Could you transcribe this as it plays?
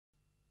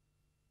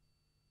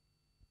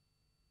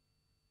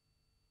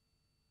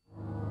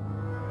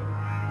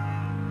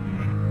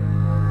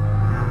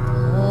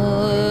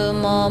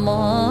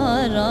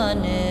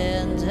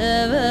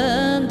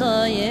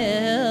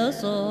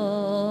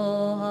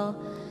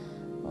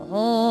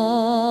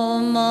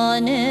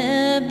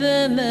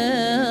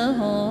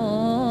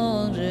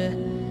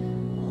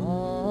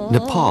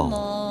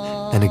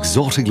Nepal, an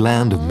exotic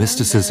land of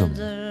mysticism.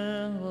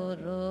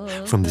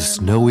 From the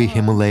snowy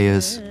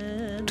Himalayas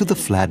to the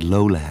flat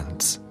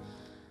lowlands.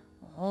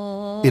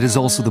 It is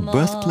also the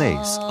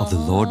birthplace of the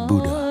Lord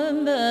Buddha.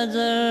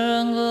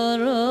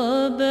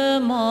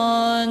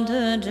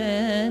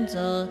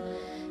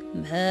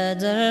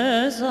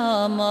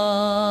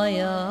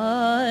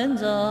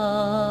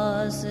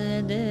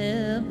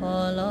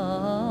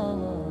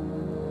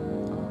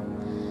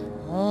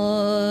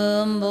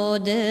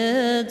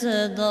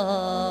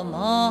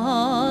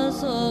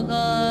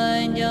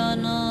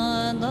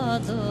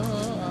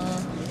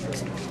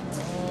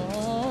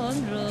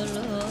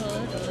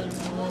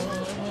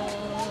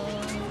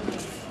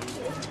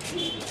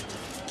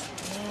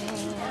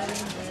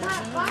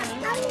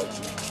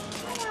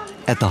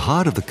 At the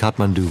heart of the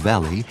Kathmandu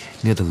Valley,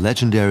 near the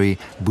legendary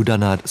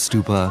Buddhanath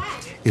Stupa,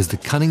 is the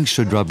Ka-Nying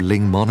Shedrub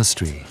Ling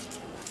Monastery.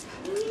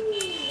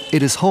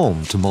 It is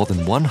home to more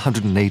than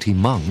 180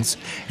 monks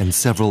and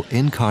several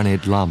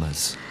incarnate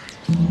lamas.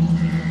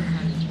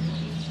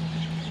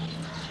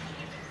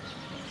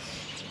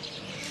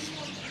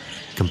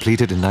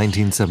 Completed in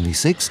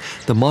 1976,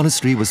 the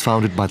monastery was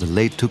founded by the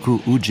late Tuku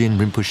Ujin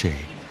Rinpoche,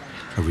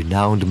 a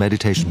renowned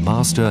meditation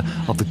master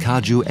of the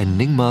Kagyu and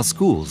Nyingma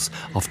schools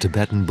of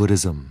Tibetan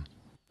Buddhism.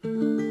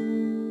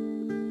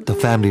 The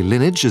family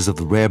lineage is of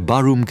the rare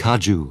Barum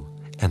Kagyu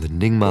and the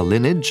Nyingma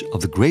lineage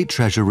of the great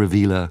treasure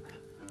revealer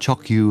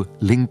Chokyi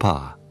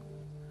Lingpa.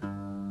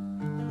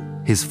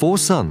 His 4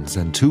 sons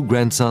and 2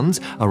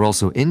 grandsons are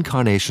also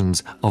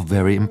incarnations of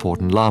very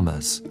important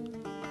lamas.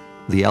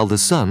 The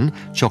eldest son,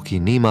 Chokyi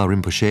Nyima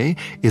Rinpoche,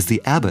 is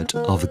the abbot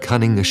of the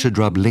Ka-Nying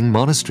Shedrub Ling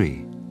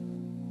Monastery.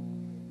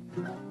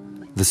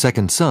 The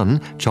second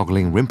son,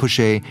 Chokling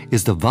Rinpoche,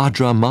 is the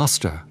Vajra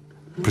master,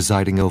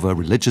 presiding over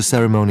religious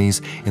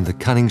ceremonies in the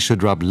Ka-Nying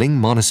Shedrub Ling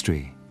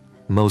Monastery.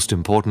 Most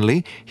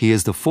importantly, he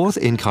is the 4th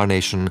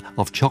incarnation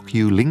of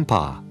Chokyi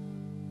Lingpa.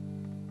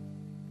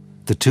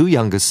 The 2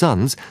 youngest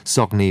sons,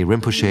 Sokni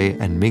Rinpoche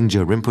and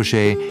Mingja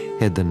Rinpoche,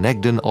 head the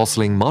Negden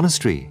Osling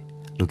Monastery,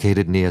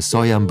 located near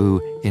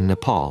Soyambu in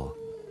Nepal.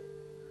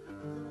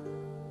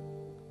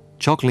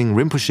 Chokling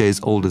Rinpoche's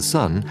oldest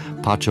son,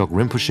 Pachok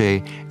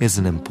Rinpoche, is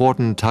an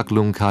important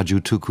Taklung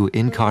Kagyu Tuku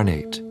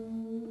incarnate.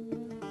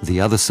 The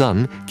other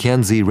son,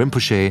 Khyentse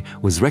Rinpoche,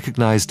 was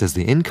recognized as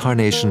the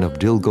incarnation of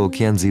Dilgo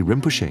Khyentse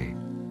Rinpoche.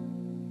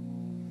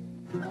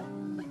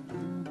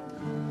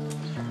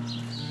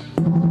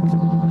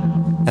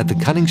 At the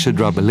Ka-Nying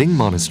Shedrub Ling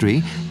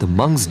Monastery, the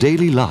monks'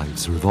 daily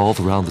lives revolve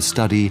around the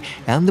study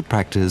and the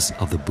practice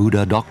of the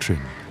Buddha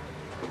doctrine.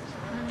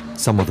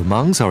 Some of the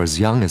monks are as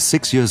young as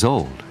 6 years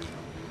old.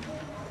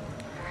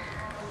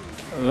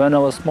 When I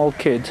was a small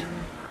kid,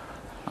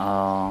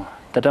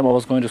 that time I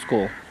was going to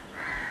school.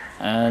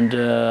 And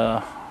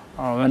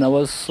when I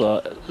was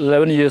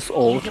 11 years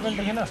old,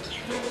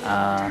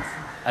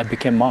 I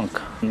became monk.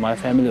 My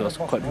family was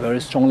quite very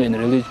strongly in a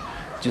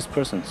religious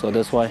person, so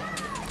that's why.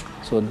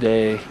 So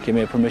they gave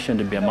me permission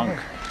to be a monk.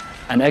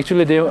 And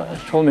actually they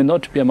told me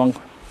not to be a monk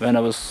when I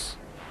was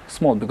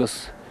small,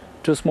 because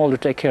too small to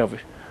take care of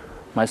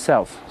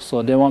myself.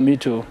 So they want me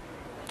to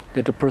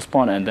get to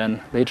postpone, and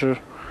then later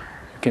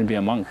you can be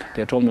a monk.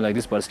 They told me like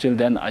this, but still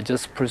then I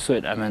just pursue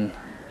it.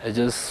 I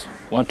just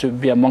want to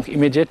be a monk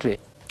immediately.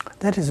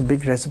 That is a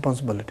big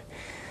responsibility.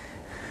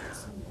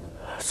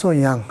 So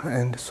young,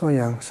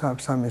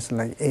 some is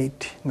like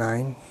 8,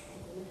 9.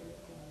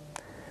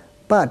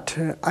 But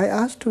I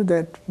asked to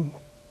that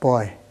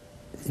boy,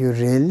 you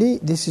really,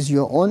 this is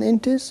your own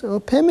interest, or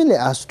family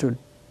asked to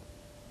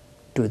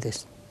do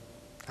this?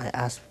 I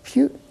asked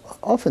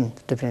often,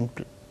 different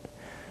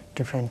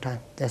time.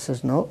 They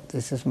says, no,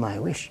 this is my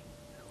wish.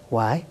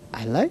 Why?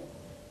 I like,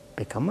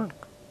 become monk.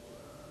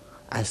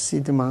 I see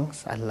the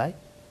monks, I like.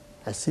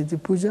 I see the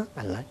puja,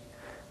 I like.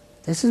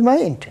 This is my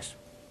interest.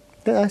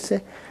 Then I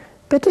say,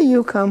 better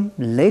you come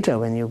later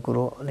when you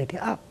grow a little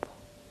up.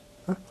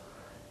 Huh?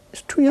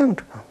 It's too young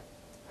to come.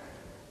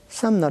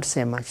 Some not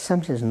say much,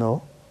 some says,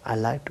 no, I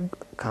like to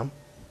come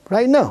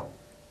right now.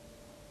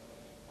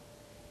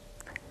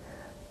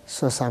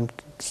 So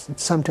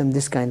sometimes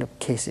this kind of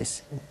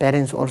cases,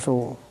 parents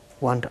also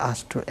want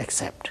us to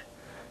accept,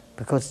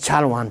 because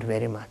child want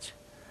very much.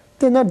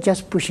 They're not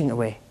just pushing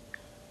away.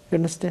 You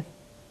understand?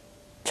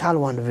 Child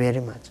want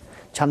very much.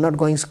 Child not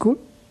going school?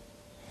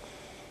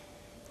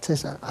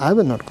 Says, I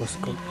will not go to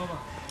school.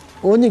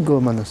 Only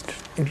go monastery.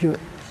 If you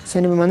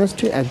send me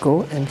monastery, I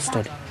go and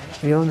study.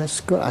 If you want to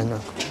school, I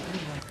not go.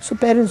 So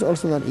parents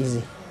also not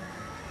easy.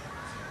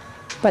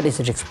 But it's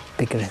a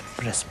big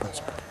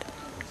responsibility.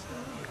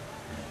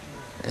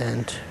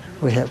 And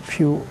we have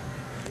few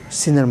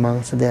senior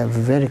monks, they are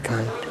very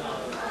kind.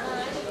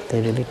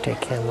 They really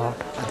take care a lot.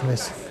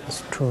 Otherwise,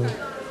 it's true,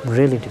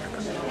 really difficult.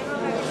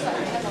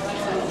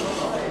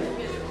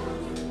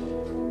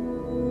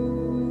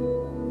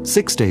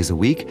 Six days a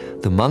week,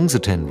 the monks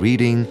attend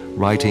reading,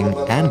 writing,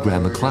 and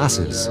grammar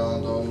classes.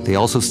 They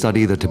also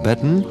study the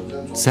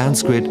Tibetan,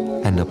 Sanskrit,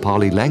 and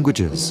Nepali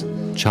languages,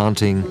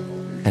 chanting,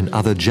 and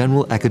other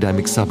general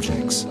academic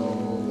subjects.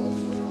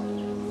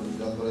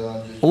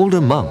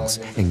 Older monks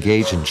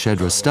engage in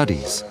Shedra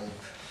studies.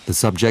 The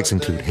subjects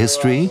include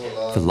history,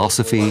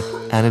 philosophy,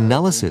 and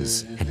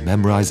analysis and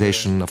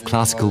memorization of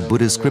classical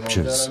Buddhist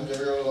scriptures.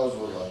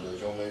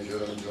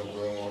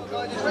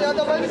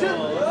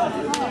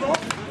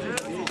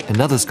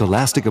 Another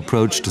scholastic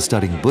approach to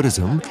studying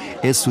Buddhism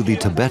is through the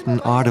Tibetan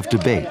art of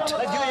debate.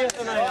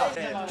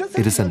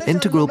 It is an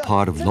integral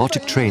part of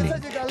logic training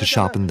to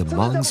sharpen the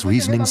monk's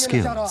reasoning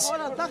skills.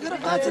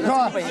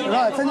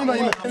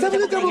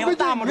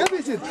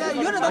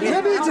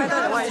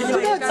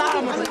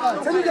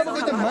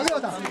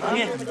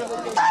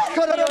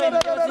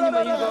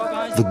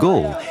 The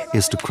goal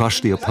is to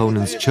crush the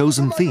opponent's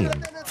chosen theme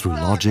through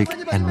logic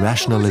and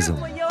rationalism.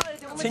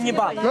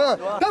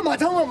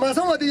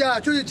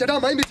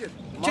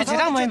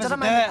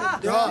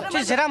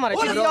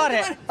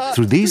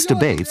 Through these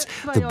debates,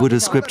 the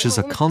Buddha's scriptures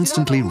are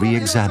constantly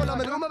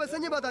re-examined.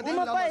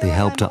 They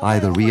help to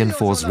either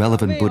reinforce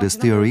relevant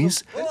Buddhist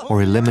theories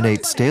or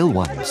eliminate stale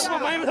ones.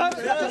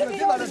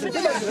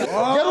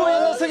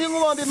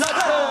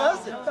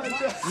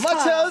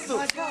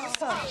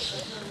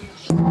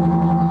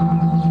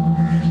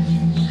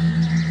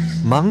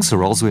 Monks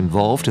are also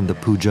involved in the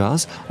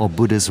pujas or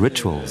Buddhist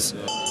rituals.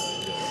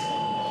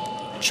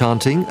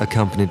 Chanting,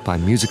 accompanied by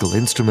musical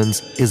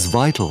instruments, is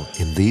vital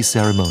in these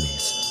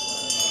ceremonies.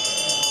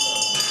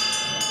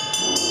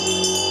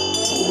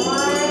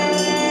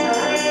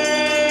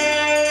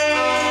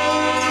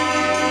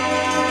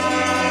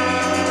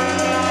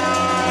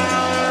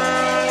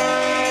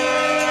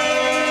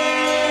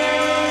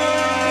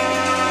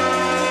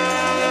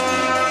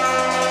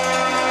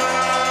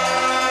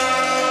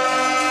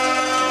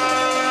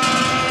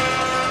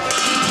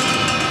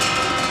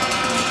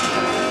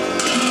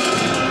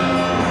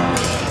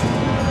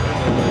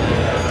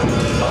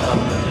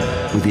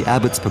 With the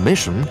abbot's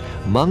permission,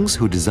 monks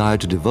who desire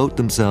to devote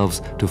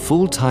themselves to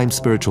full-time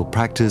spiritual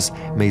practice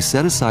may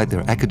set aside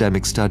their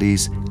academic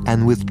studies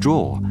and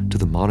withdraw to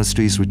the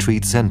monastery's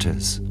retreat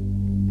centers.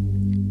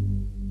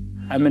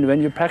 I mean,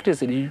 when you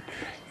practice it,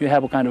 you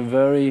have a kind of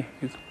very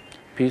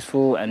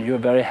peaceful and you're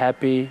very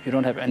happy, you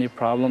don't have any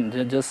problem.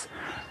 You just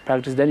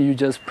practice, then you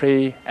just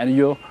pray, and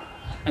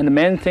the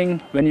main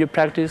thing, when you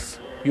practice,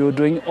 you're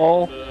doing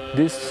all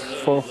this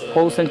for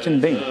whole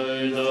sentient being.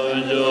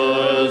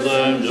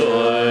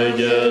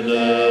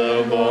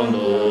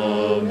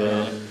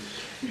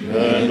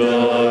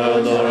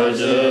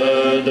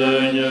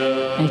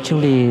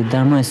 Actually,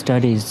 Dharma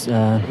study is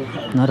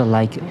not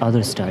like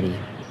other study.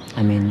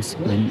 I mean,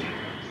 when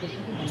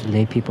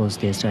lay people,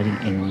 they're studying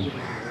in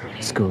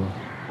school.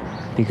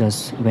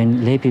 Because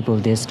when lay people,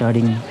 they're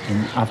studying,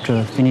 and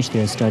after finish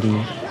their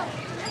study,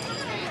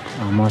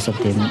 most of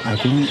them, I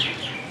think,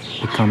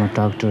 become a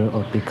doctor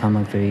or become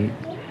a very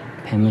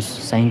famous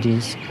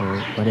scientist or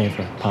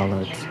whatever,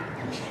 pilots.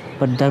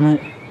 But Dharma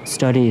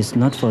study is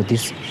not for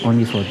this,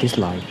 only for this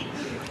life.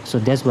 So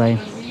that's why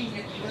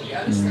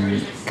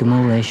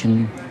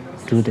accumulation,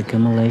 through the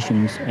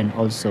accumulations, and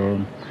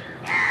also,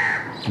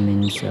 I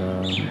mean,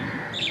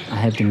 I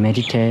have to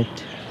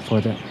meditate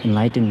for the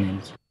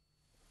enlightenment.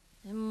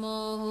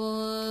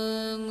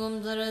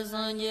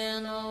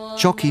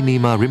 Chokyi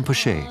Nyima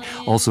Rinpoche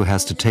also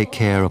has to take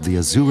care of the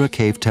Azura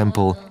Cave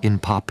Temple in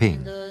Pa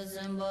Ping.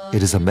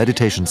 It is a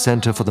meditation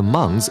center for the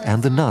monks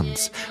and the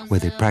nuns, where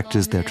they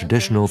practice their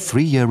traditional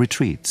 3-year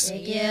retreats.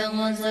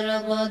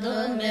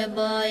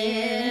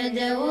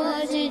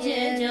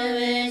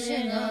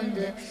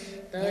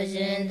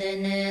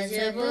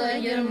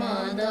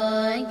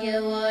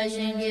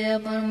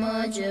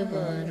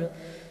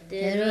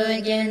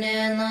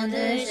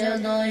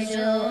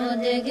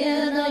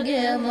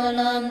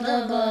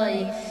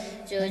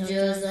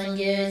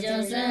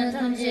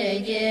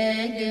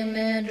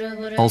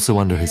 Also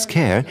under his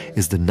care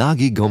is the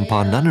Nagi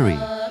Gompa Nunnery,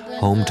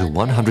 home to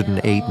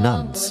 108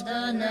 nuns.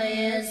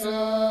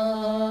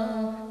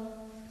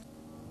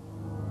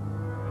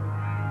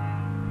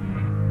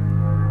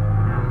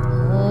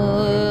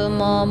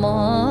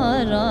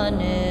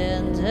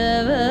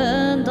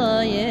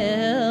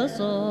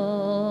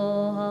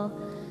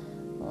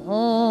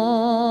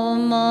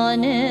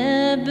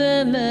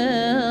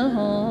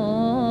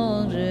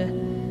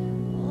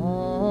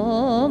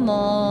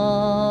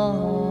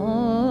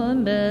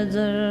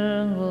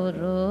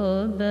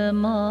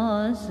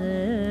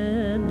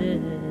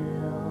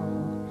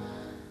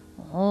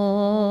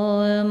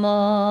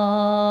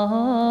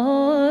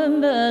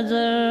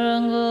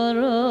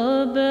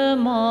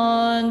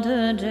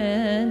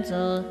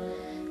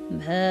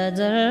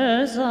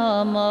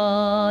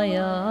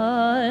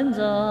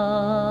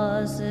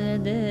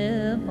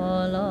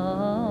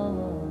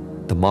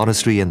 The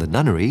monastery and the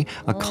nunnery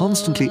are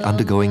constantly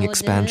undergoing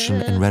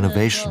expansion and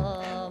renovation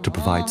to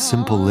provide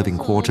simple living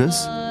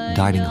quarters,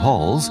 dining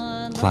halls,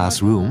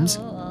 classrooms,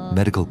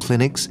 medical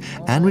clinics,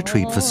 and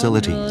retreat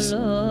facilities.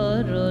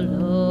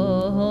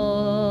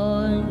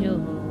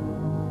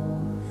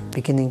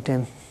 Beginning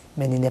time,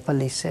 many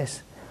Nepalese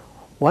says,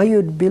 "Why are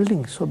you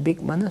building so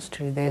big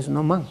monastery? There is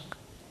no monk."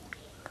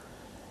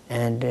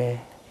 And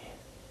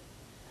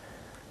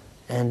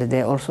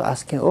they're also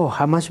asking, oh,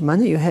 how much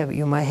money you have?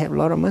 You might have a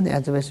lot of money,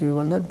 otherwise we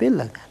will not build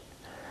like that.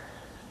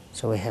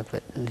 So we have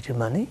a little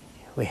money,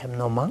 we have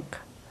no monk,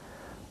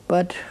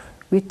 but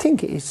we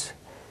think it's a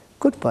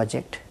good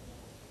project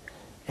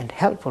and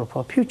helpful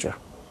for future,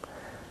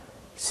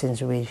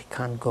 since we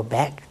can't go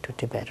back to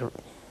Tibet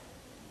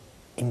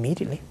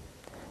immediately.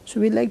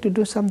 So we like to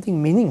do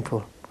something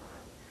meaningful,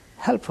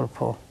 helpful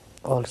for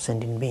all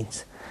sentient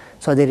beings.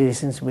 So the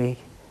reasons we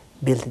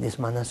built this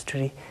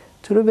monastery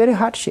through very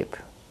hardship.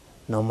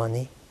 No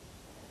money,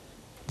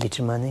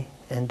 little money,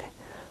 and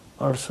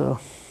also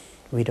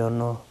we don't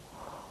know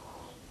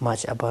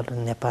much about the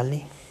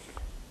Nepali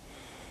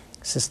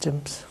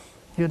systems,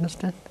 you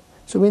understand?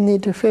 So we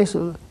need to face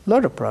a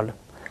lot of problems.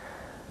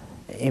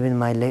 Even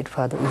my late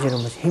father,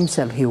 Ujjayi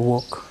himself, he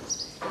worked.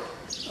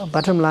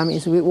 Bottom line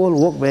is we all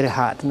work very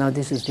hard. Now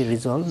this is the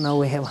result. Now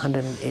we have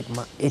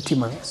 180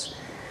 monks.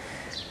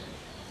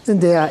 Then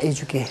they are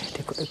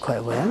educated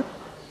quite well.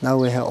 Now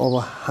we have over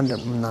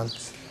 100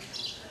 nuns.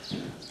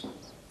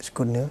 It's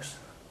good news.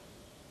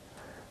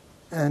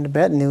 And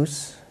bad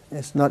news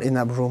is not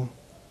enough room.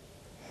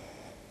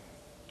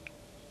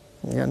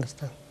 You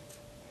understand?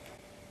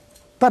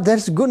 But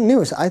that's good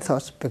news, I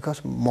thought,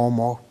 because more and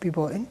more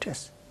people are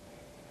interested.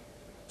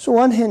 So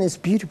one hand is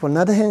beautiful,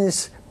 another hand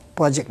is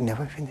project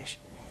never finished.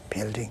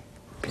 Building.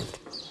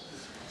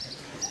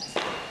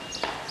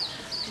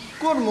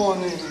 Good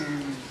morning.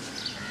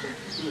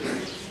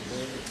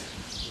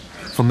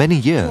 For many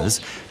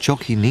years,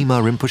 Chokyi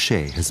Nyima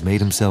Rinpoche has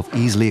made himself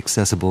easily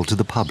accessible to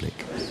the public.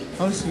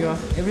 How's your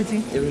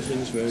everything?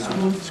 Everything's very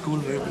good. School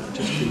very good,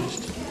 just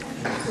finished.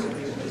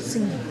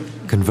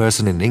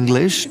 Conversant in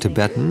English,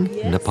 Tibetan,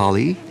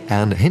 Nepali,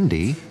 and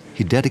Hindi,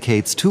 he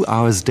dedicates 2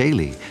 hours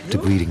daily to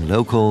greeting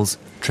locals,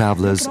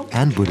 travelers,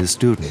 and Buddhist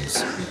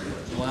students.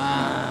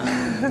 Wow.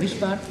 Which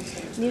part?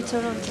 New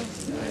Toronto.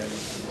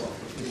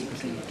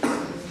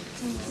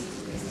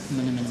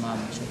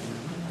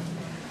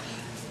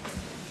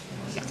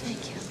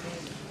 Thank you.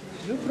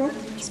 You're from?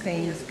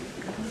 Spain. I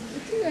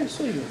think I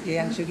saw you.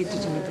 Yeah, I'm Chokyi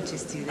Rinpoche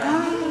student.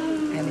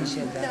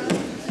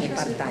 And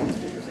part-time.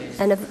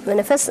 And when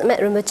I first met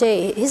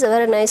Rinpoche, he's a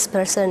very nice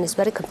person. He's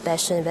very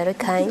compassionate, very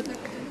kind,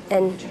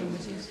 and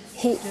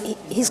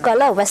he's got a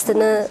lot of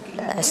Westerner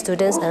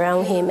students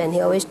around him, and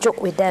he always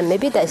joke with them.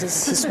 Maybe that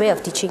is his way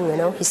of teaching,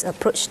 his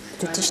approach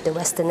to teach the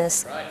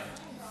Westerners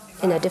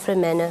in a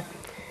different manner.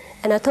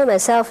 And I told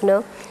myself,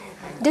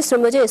 this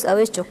Rinpoche is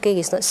always joking.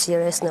 He's not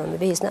serious.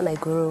 Maybe he's not my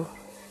guru.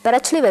 But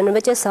actually, when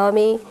Rinpoche saw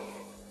me,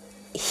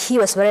 he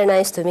was very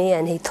nice to me,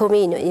 and he told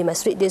me, you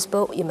must read this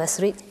book, you must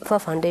read 4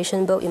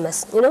 foundation book, you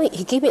must,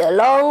 he gave me a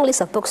long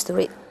list of books to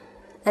read.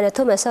 And I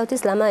told myself,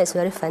 this Lama is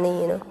very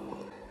funny,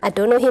 I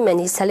don't know him, and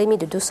he's telling me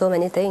to do so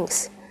many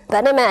things.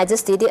 But anyway, I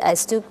just did it. I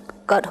still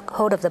got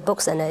hold of the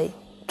books, and I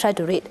tried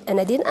to read. And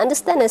I didn't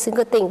understand a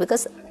single thing,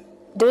 because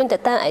during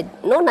that time, I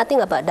know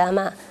nothing about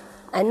Dharma.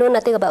 I know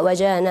nothing about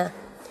Vajrayana.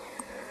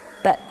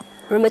 But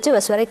Rinpoche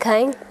was very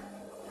kind,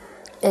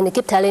 and he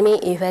kept telling me,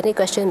 if you have any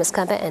questions, you must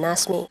come back and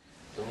ask me.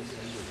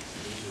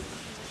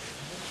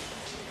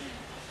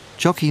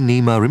 Chokyi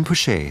Nyima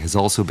Rinpoche has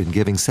also been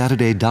giving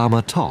Saturday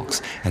Dharma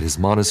talks at his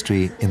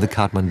monastery in the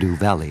Kathmandu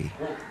Valley.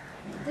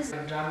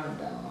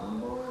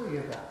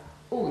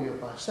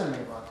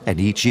 And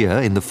each year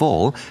in the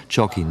fall,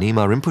 Chokyi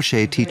Nyima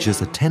Rinpoche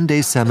teaches a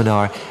 10-day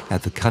seminar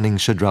at the Ka-Nying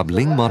Shedrub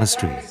Ling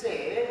Monastery.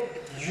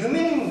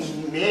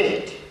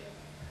 Human-made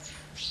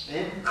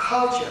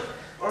culture,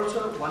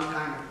 also one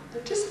kind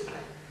of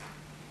discipline.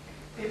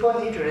 People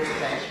need to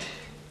respect.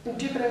 In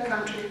different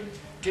country,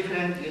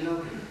 different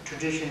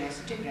tradition is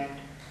different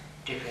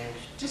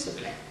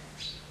discipline,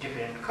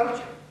 different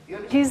culture.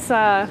 He's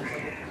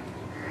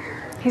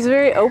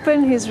very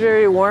open. He's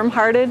very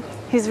warm-hearted.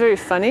 He's very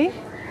funny.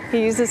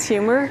 He uses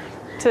humor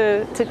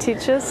to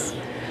teach us.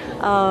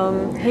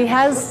 He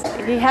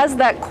has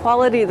that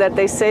quality that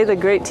they say the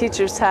great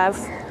teachers have,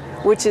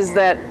 which is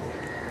that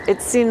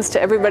it seems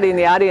to everybody in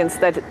the audience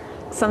that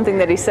something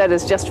that he said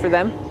is just for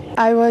them.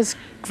 I was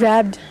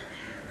grabbed.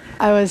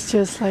 I was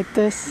just like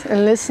this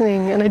and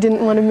listening, and I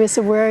didn't want to miss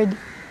a word.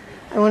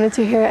 I wanted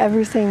to hear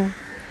everything.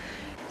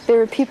 There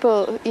were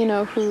people,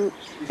 who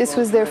this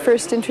was their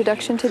first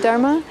introduction to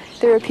Dharma.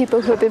 There were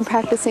people who have been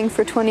practicing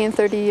for 20 and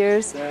 30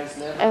 years,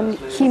 and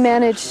he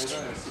managed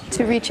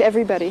to reach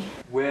everybody.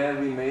 Where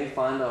we may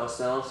find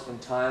ourselves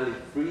entirely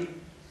free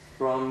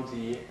from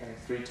the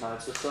 3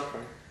 types of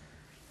suffering.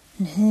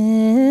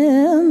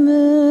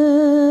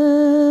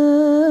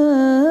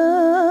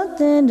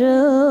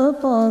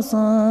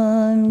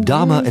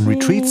 Dharma and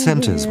retreat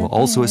centers were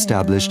also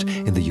established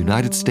in the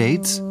United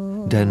States,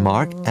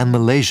 Denmark, and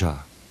Malaysia.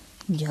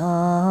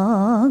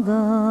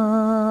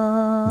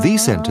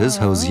 These centers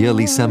host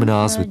yearly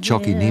seminars with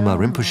Chokyi Nyima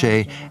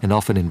Rinpoche and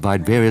often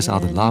invite various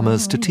other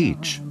lamas to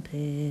teach.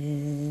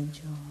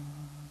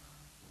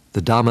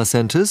 The Dharma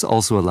centers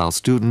also allow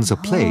students a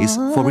place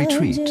for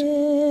retreat.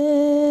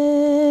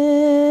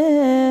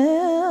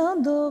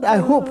 I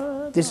hope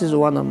this is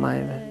one of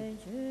my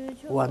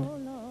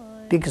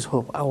biggest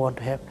hope I want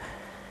to have.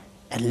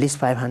 at least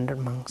 500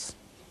 monks,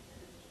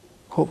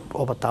 hope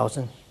over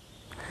 1,000,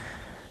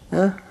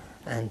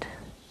 and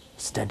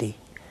study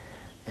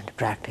and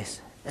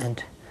practice.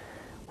 And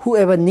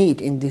whoever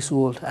need in this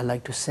world, I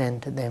like to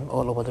send them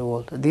all over the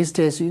world. These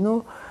days, you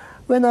know,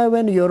 when I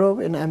went to Europe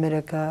and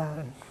America,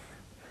 and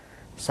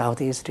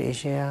Southeast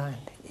Asia,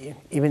 and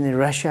even in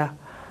Russia,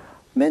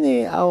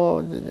 many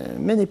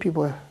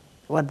people,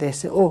 what they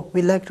say, oh,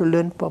 we like to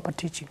learn proper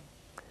teaching.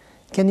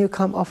 Can you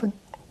come often?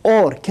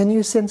 Or can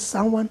you send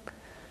someone,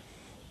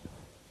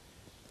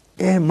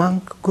 a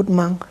monk, good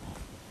monk?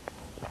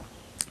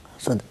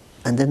 So,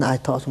 and then I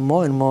thought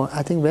more and more,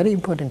 I think very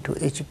important to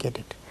educate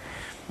it.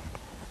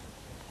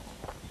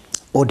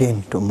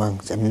 Ordain to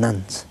monks and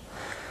nuns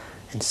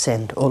and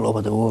send all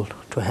over the world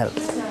to help.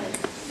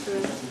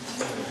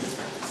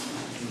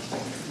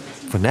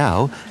 For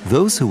now,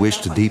 those who wish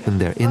to deepen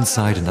their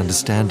insight and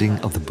understanding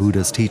of the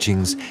Buddha's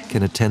teachings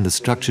can attend the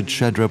structured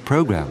Shedra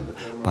program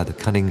by the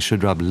Ka-Nying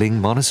Shedrub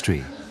Ling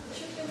Monastery.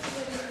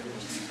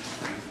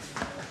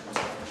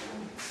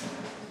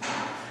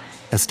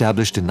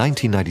 Established in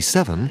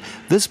 1997,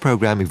 this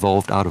program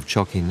evolved out of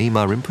Chokyi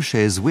Nyima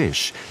Rinpoche's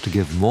wish to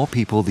give more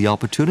people the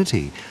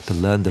opportunity to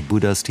learn the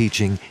Buddha's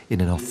teaching in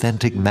an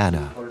authentic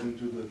manner.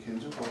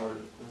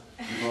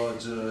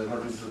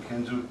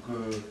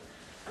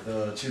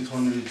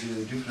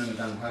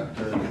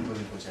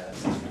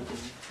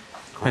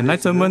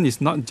 Enlightenment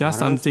is not just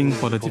something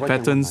for the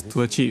Tibetans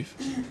to achieve,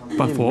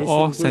 but for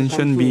all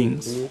sentient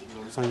beings.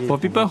 For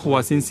people who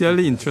are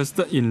sincerely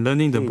interested in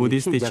learning the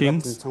Buddhist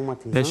teachings,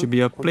 there should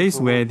be a place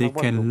where they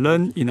can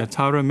learn in a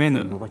thorough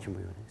manner.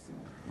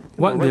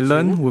 What they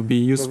learn will be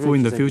useful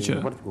in the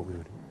future.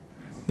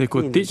 They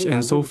could teach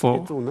and so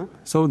forth,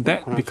 so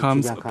that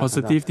becomes a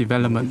positive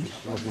development.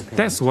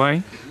 That's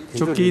why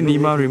Chokyi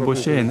Nyima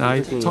Rinpoche and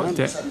I thought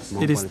that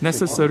it is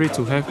necessary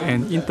to have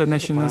an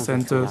international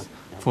center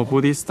for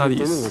Buddhist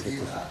studies.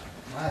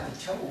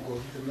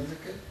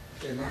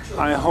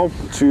 I hope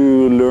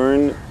to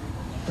learn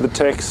the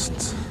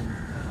text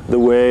the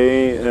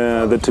way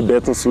the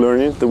Tibetans learn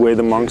it, the way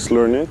the monks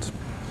learn it.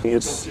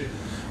 It's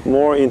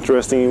more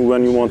interesting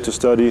when you want to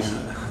study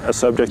a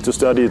subject, to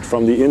study it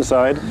from the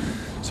inside.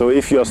 So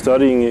if you are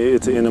studying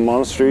it in a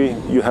monastery,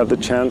 you have the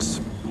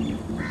chance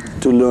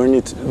to learn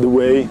it the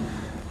way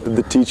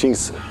the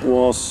teachings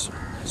was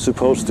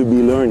supposed to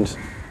be learned.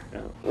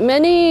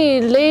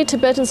 Many lay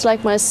Tibetans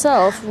like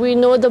myself, we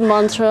know the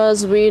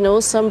mantras, we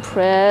know some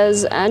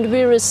prayers, and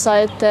we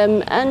recite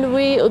them, and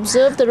we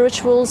observe the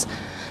rituals.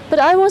 But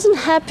I wasn't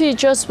happy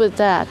just with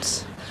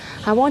that.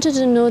 I wanted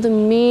to know the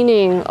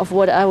meaning of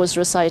what I was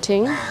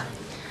reciting,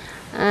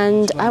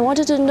 and I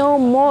wanted to know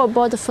more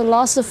about the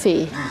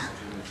philosophy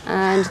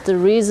and the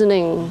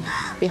reasoning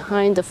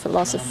behind the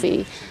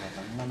philosophy.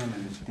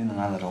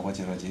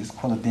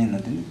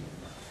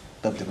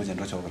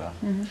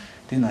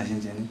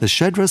 The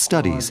Shedra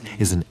Studies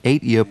is an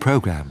 8-year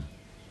program.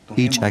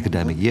 Each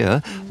academic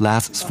year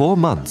lasts 4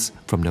 months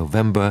from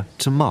November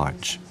to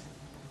March.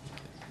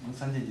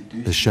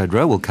 The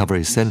Shedra will cover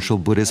essential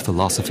Buddhist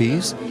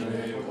philosophies,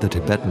 the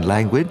Tibetan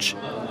language,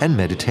 and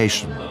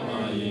meditation.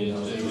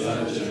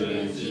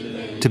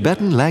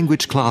 Tibetan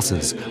language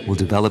classes will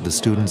develop the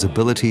students'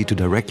 ability to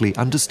directly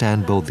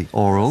understand both the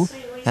oral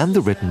and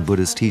the written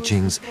Buddhist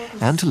teachings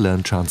and to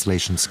learn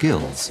translation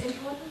skills.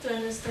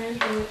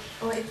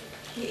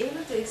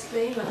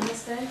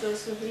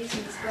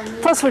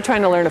 Plus, we're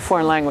trying to learn a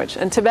foreign language,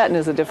 and Tibetan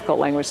is a difficult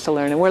language to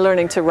learn, and we're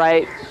learning to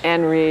write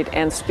and read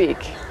and speak.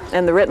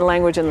 And the written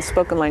language and the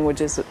spoken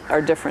languages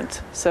are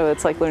different, so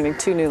it's like learning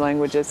 2 new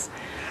languages.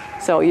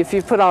 So if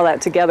you put all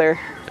that together,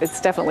 it's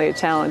definitely a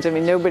challenge. I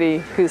mean, nobody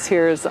who's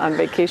here is on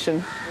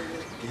vacation.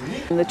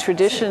 And the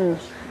tradition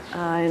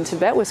in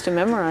Tibet was to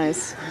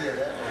memorize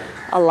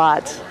a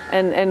lot.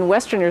 And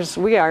Westerners,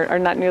 we are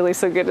not nearly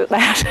so good at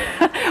that.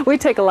 We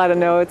take a lot of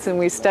notes and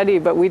we study,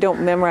 but we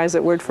don't memorize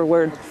it word for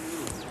word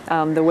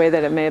the way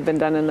that it may have been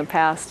done in the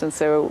past. And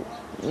so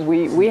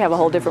we have a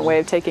whole different way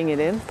of taking it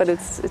in, but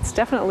it's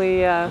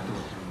definitely,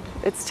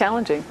 it's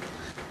challenging.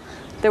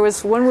 There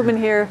was one woman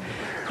here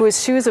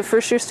she was a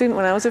first-year student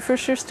when I was a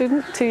first-year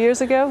student 2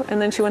 years ago,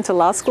 and then she went to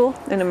law school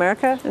in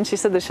America, and she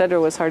said the Shedra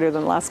was harder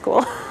than law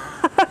school.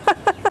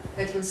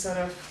 It was sort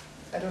of,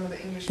 I don't know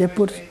the English they word,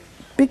 put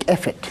big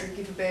effort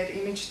give a bad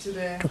image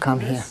to come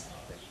here.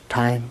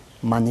 Time,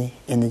 money,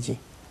 energy.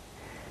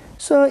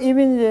 So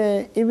even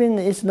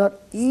it's not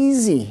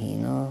easy, you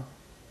know,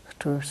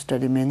 to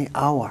study many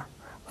hours.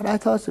 But I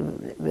thought it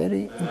was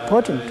very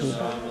important to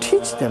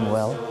teach them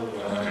well,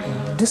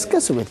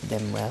 discuss with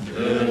them well.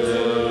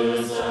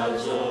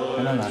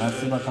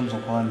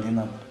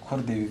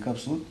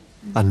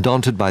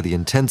 Undaunted by the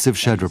intensive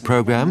Shedra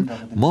program,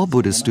 more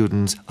Buddhist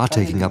students are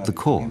taking up the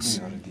course.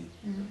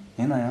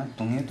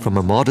 From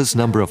a modest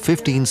number of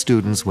 15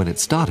 students when it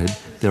started,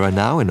 there are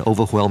now an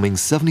overwhelming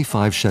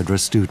 75 Shedra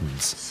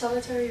students.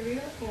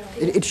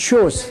 It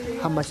shows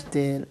how much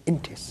they're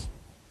interest.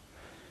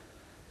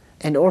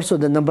 And also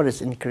the number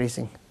is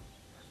increasing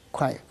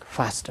quite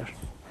faster.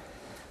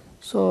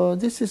 So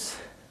this is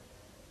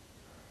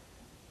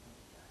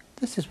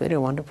a very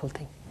wonderful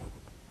thing.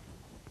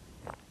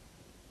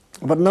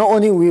 But now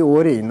only we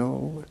worry,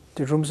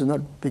 the rooms are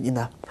not big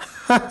enough.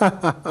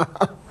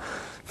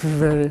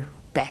 Very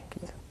packed.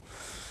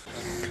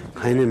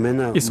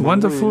 It's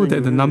wonderful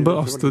that the number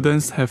of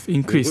students have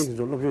increased.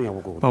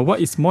 But what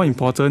is more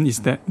important is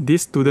that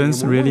these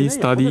students really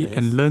study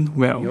and learn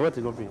well.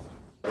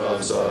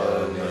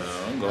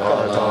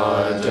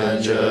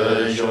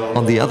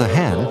 On the other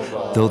hand,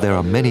 though there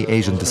are many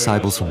Asian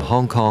disciples from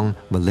Hong Kong,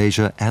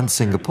 Malaysia and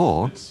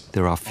Singapore,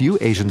 there are few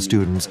Asian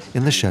students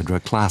in the Shedra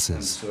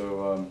classes.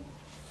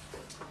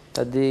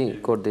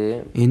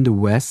 In the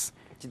West,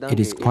 it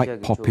is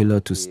quite popular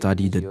to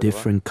study the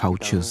different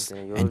cultures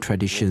and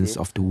traditions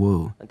of the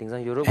world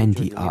and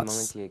the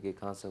arts.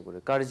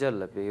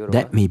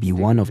 That may be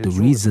one of the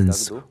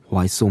reasons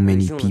why so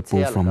many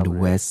people from the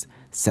West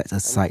set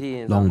aside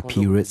long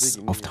periods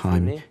of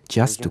time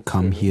just to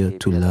come here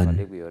to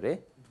learn.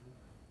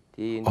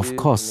 Of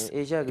course,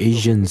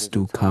 Asians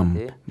do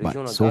come,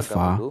 but so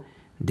far,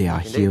 they are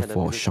here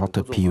for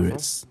shorter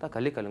periods.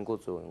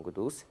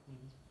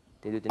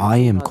 I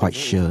am quite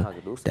sure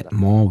that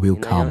more will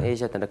come. I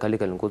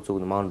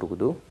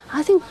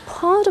think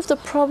part of the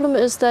problem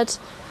is that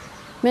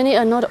many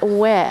are not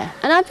aware.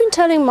 And I've been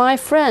telling my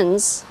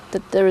friends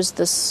that there is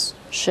this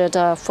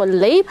Shedra for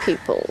lay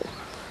people.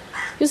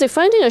 You see,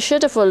 finding a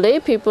Shedra for lay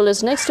people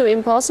is next to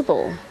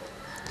impossible.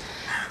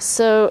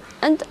 So,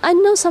 and I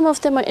know some of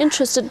them are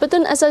interested, but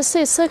then, as I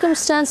say,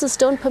 circumstances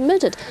don't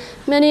permit it.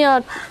 Many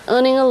are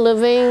earning a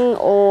living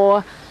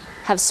or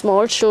have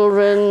small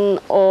children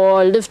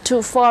or live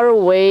too far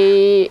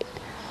away,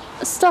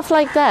 stuff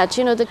like that.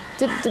 The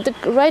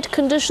right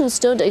conditions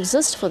don't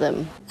exist for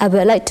them. I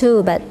would like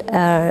to, but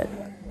I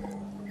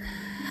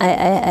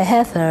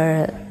have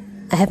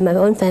my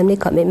own family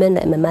commitment.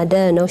 Like my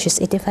mother,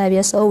 she's 85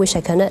 years old, which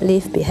I cannot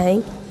leave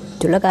behind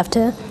to look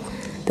after.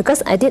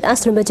 Because I did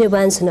ask Rinpoche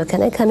once,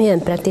 can I come here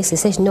and practice? He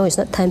said, no, it's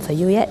not time for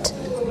you yet.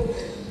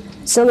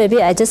 So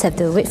maybe I just have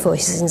to wait for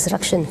his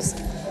instructions.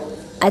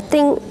 I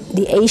think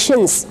the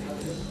Asians,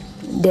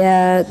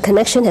 their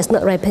connection has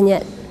not ripened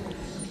yet.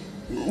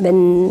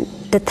 When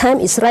the time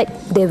is right,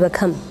 they will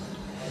come.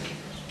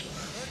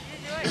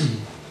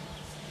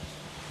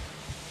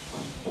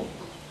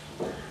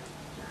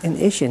 In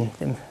Asian,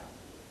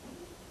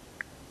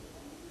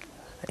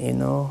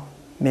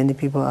 many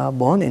people are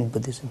born in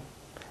Buddhism.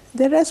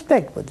 They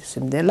respect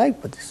Buddhism, they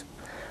like Buddhism.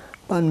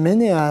 But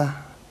many are,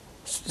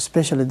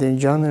 especially the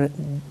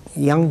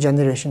young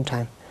generation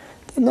time,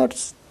 they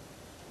have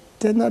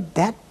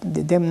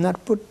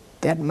not put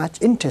that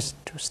much interest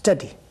to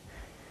study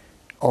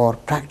or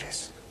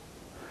practice.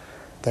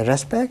 They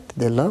respect,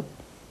 they love,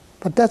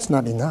 but that's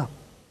not enough.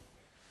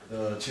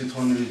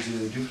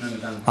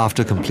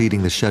 After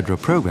completing the Shedra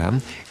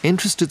program,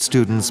 interested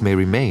students may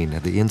remain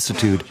at the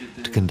Institute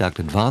to conduct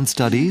advanced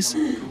studies,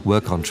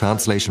 work on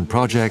translation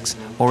projects,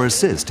 or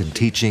assist in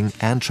teaching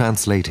and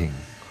translating.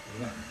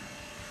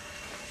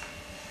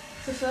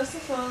 So first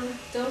of all,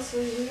 those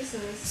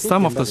reasons.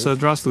 Some of the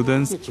Shedra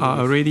students are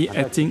already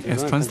acting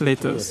as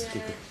translators.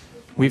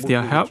 With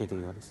their help,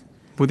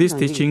 Buddhist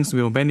teachings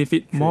will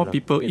benefit more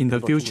people in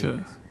the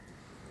future.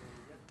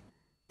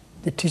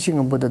 The teaching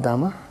of Buddha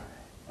Dharma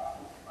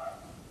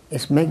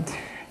is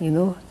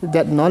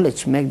that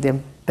knowledge make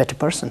them better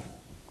person.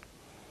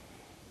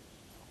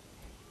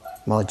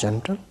 More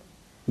gentle,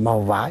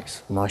 more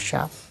wise, more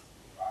sharp,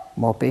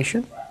 more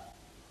patient.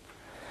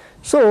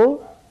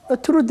 So,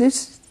 through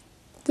this,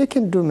 they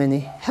can do many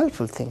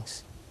helpful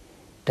things,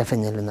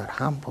 definitely not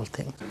harmful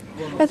things.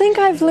 I think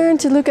I've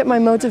learned to look at my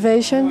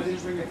motivation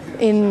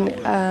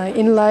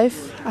in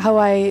life, how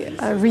I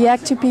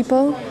react to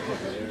people.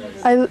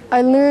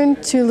 I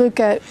learned to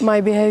look at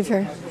my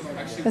behavior.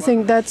 I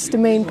think that's the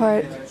main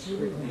part,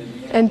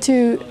 and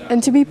to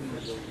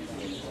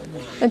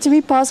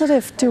be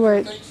positive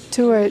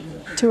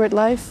toward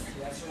life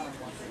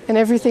and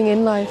everything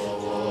in life.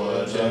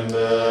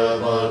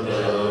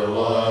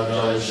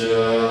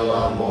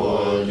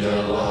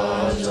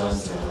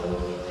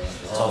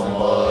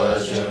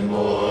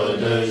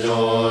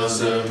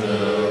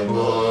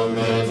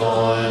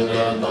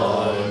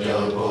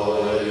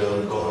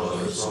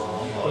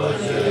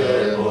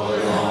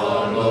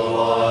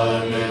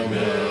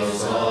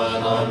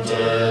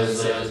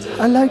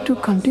 I like to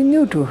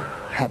continue to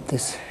have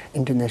this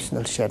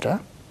international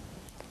Shedra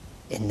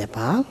in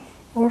Nepal,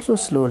 also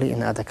slowly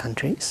in other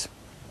countries.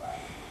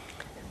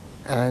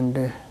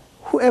 And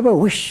whoever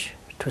wish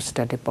to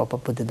study proper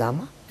Buddha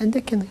Dharma, and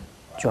they can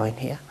join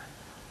here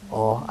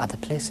or other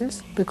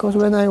places. Because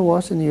when I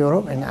was in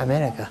Europe and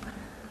America,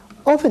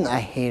 often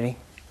I hearing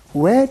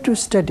where to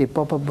study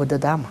proper Buddha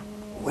Dharma.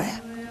 Where?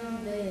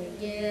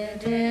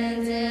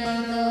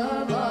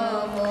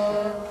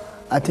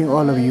 I think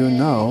all of you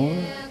know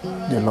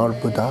the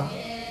Lord Buddha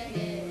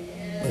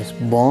is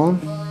born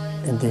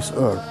in this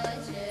earth.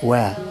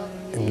 Where?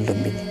 In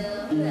Lumbini.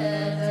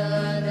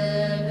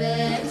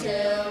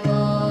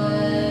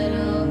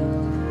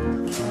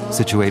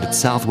 Situated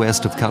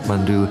southwest of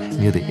Kathmandu,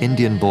 near the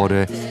Indian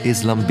border,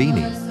 is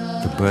Lumbini,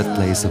 the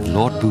birthplace of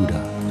Lord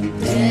Buddha.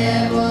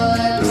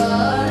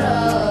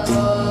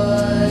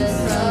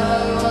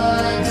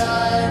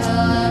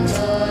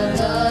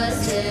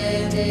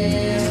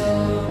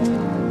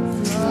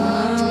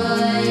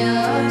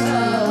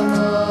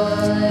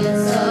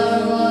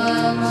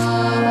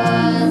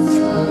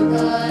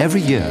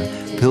 every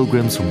year,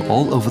 pilgrims from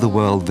all over the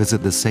world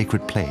visit this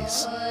sacred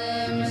place.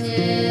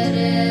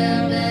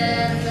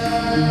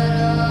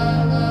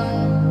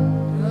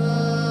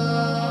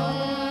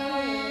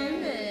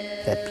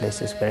 That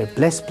place is a very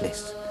blessed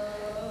place.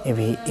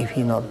 If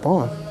he not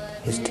born,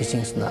 his teaching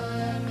is not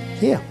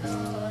here.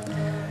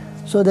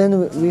 So then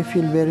we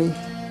feel very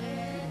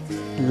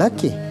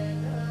lucky.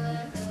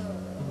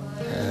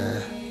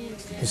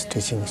 His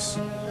teaching is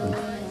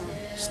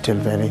still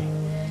very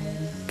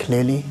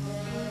clearly,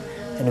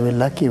 and we're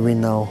lucky we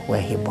know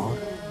where he born.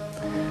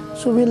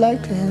 So we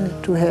like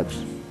to have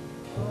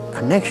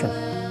connection.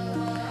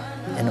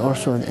 And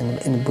also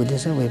in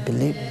Buddhism, we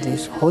believe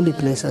these holy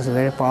places are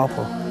very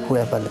powerful.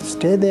 Whoever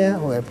stay there,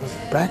 whoever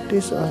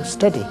practice or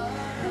study,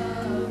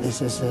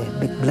 this is a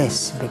big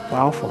bliss, big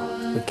powerful.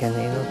 We can,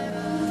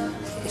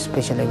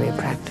 especially we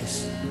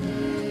practice,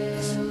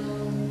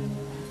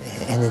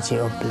 this energy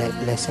of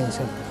blessings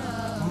are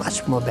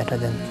much more better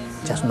than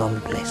just normal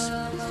place.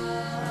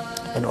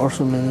 And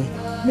also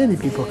many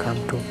people come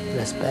to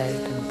respect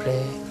and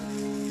pray.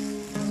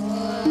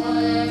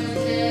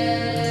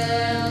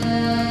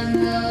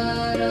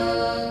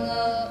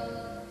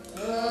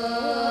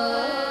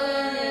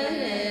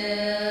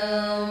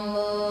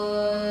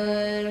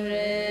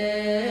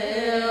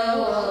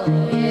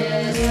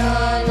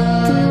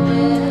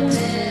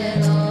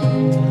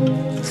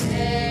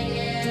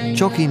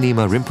 Chokyi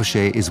Nyima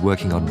Rinpoche is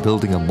working on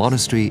building a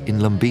monastery in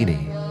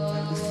Lumbini.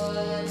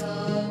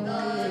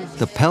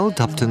 The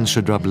Ka-Nying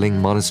Shedrub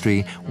Ling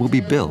Monastery will be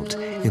built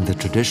in the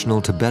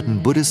traditional Tibetan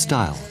Buddhist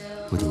style,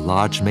 with a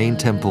large main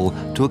temple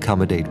to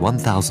accommodate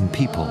 1,000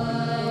 people.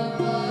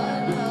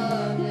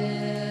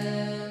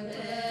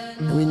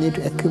 We need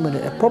to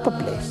accumulate a proper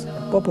place,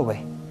 a proper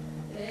way.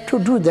 To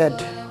do that,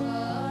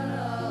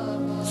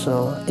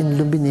 so in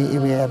Lumbini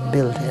we have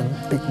built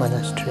a big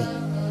monastery.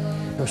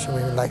 So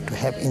we would like to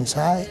have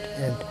inside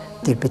and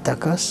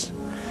Tripitakas,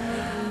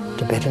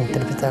 Tibetan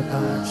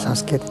Tripitaka,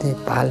 Sanskrit,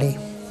 Pali,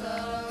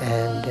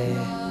 and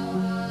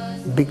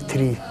big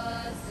 3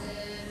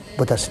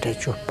 Buddha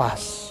statue,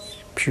 past,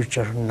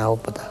 future, now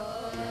Buddha,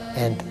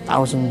 and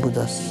 1,000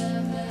 Buddhas,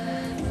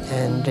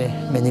 and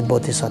many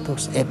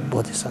Bodhisattvas, 8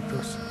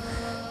 Bodhisattvas,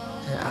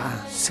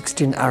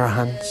 16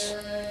 Arahants,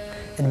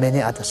 and many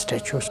other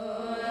statues.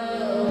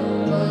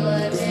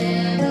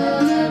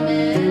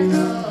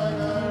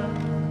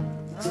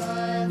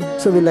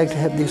 So we like to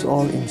have this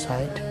all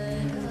inside,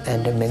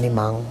 and many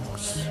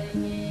monks,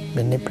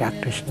 many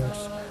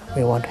practitioners.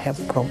 We want to have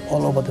from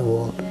all over the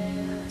world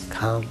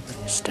come,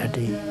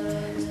 study,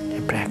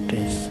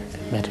 practice,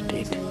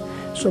 meditate.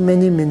 So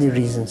many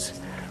reasons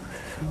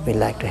we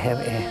like to have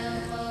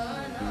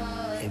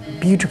a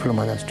beautiful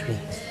monastery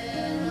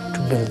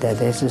to build that.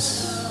 This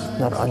is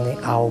not only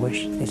our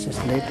wish, this is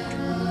late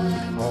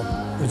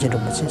Ujjayi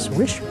Rinpoche's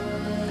wish.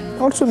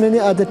 Also many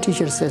other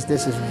teachers says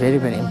this is very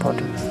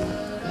important.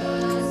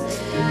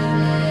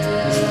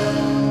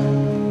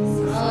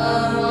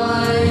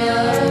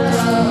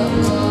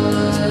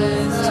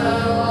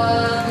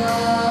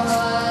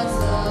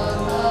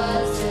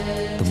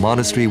 The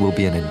monastery will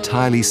be an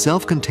entirely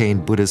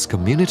self-contained Buddhist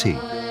community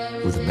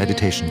with a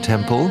meditation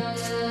temple,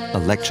 a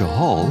lecture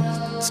hall,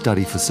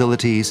 study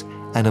facilities,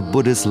 and a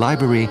Buddhist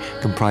library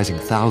comprising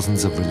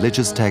thousands of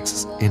religious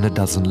texts in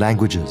 12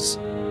 languages.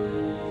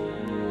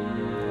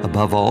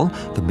 Above all,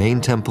 the main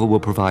temple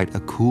will provide a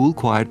cool,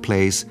 quiet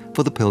place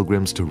for the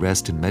pilgrims to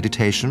rest in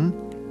meditation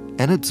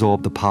and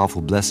absorb the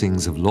powerful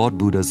blessings of Lord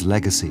Buddha's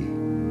legacy.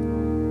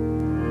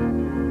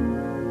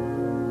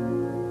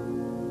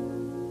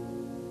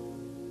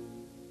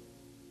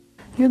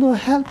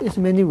 Help is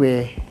many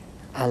ways.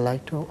 I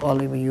like to all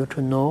of you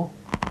to know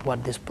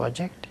what this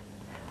project,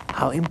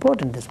 how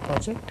important this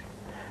project.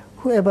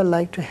 Whoever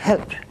like to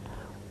help,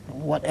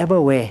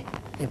 whatever way,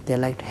 if they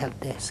like to help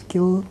their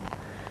skill,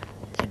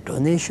 their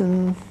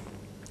donation,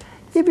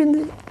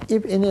 even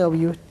if any of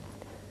you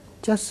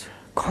just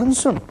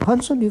concern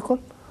you call,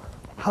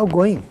 how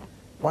going,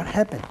 what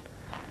happened.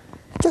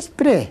 Just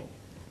pray,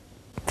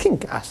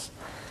 think us,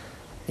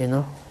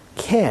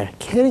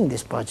 caring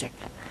this project.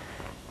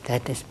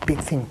 That is big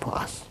thing for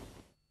us.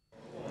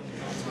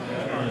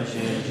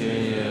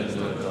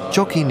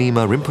 Chokyi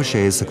Nyima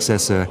Rinpoche's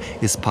successor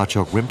is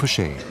Pachok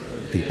Rinpoche,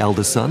 the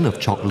elder son of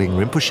Chokling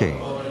Rinpoche.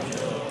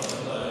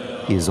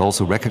 He is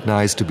also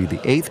recognized to be the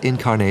 8th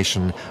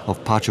incarnation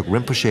of Pachok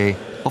Rinpoche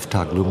of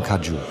Taglum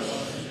Kaju.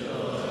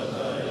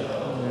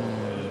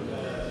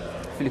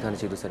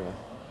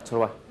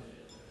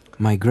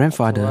 My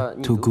grandfather,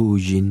 Tugu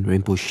Ujin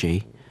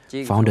Rinpoche,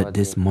 founded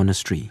this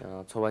monastery.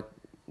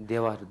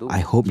 I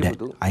hope that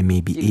I may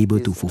be able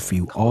to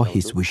fulfill all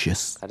his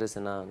wishes.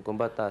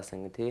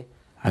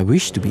 I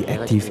wish to be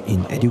active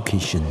in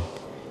education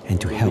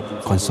and to help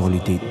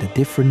consolidate the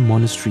different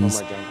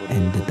monasteries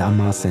and the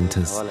Dharma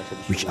centers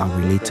which are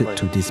related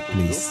to this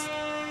place,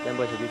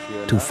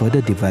 to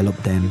further develop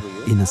them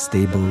in a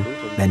stable,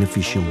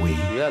 beneficial way.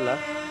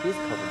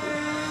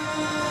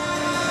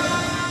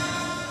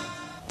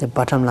 The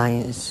bottom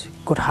line is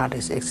good heart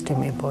is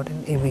extremely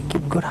important. If we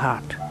keep good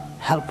heart,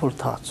 helpful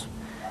thoughts,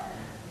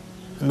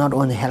 not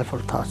only helpful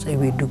thoughts, if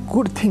we do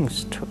good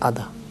things to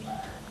others,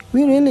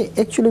 we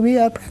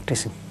are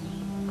practicing.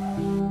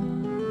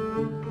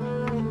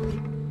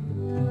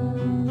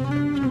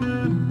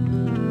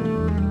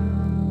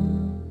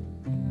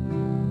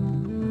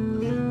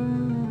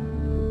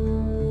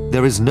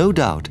 There is no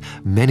doubt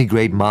many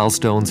great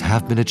milestones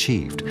have been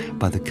achieved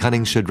by the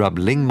Ka-Nying Shedrub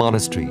Ling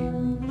Monastery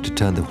to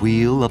turn the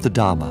wheel of the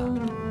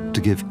Dharma, to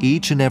give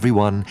each and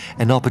everyone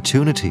an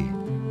opportunity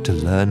to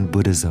learn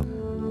Buddhism.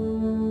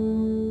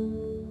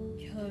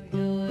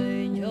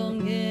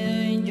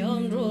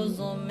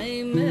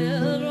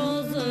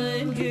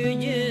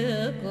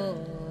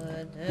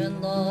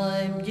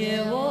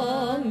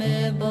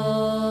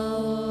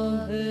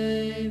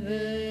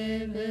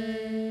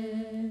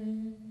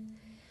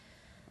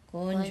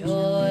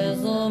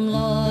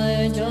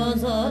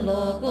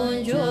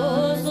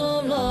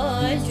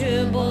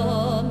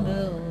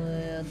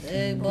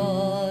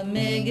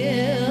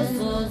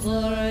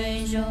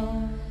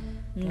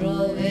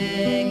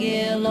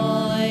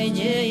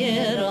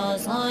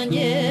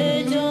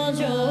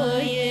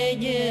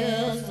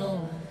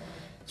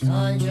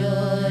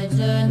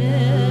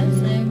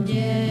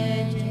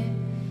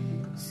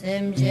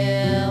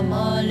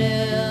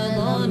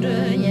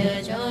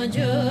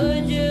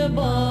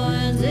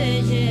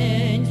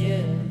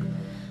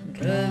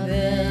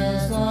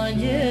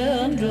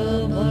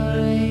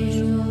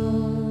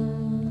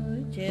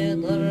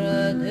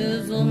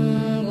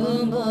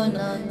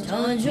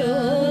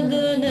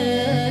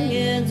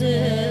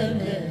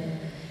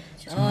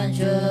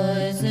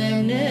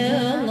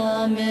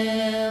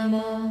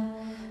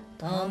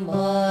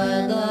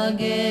 Tamba da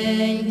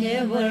gen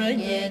ke bar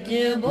ye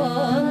te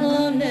ba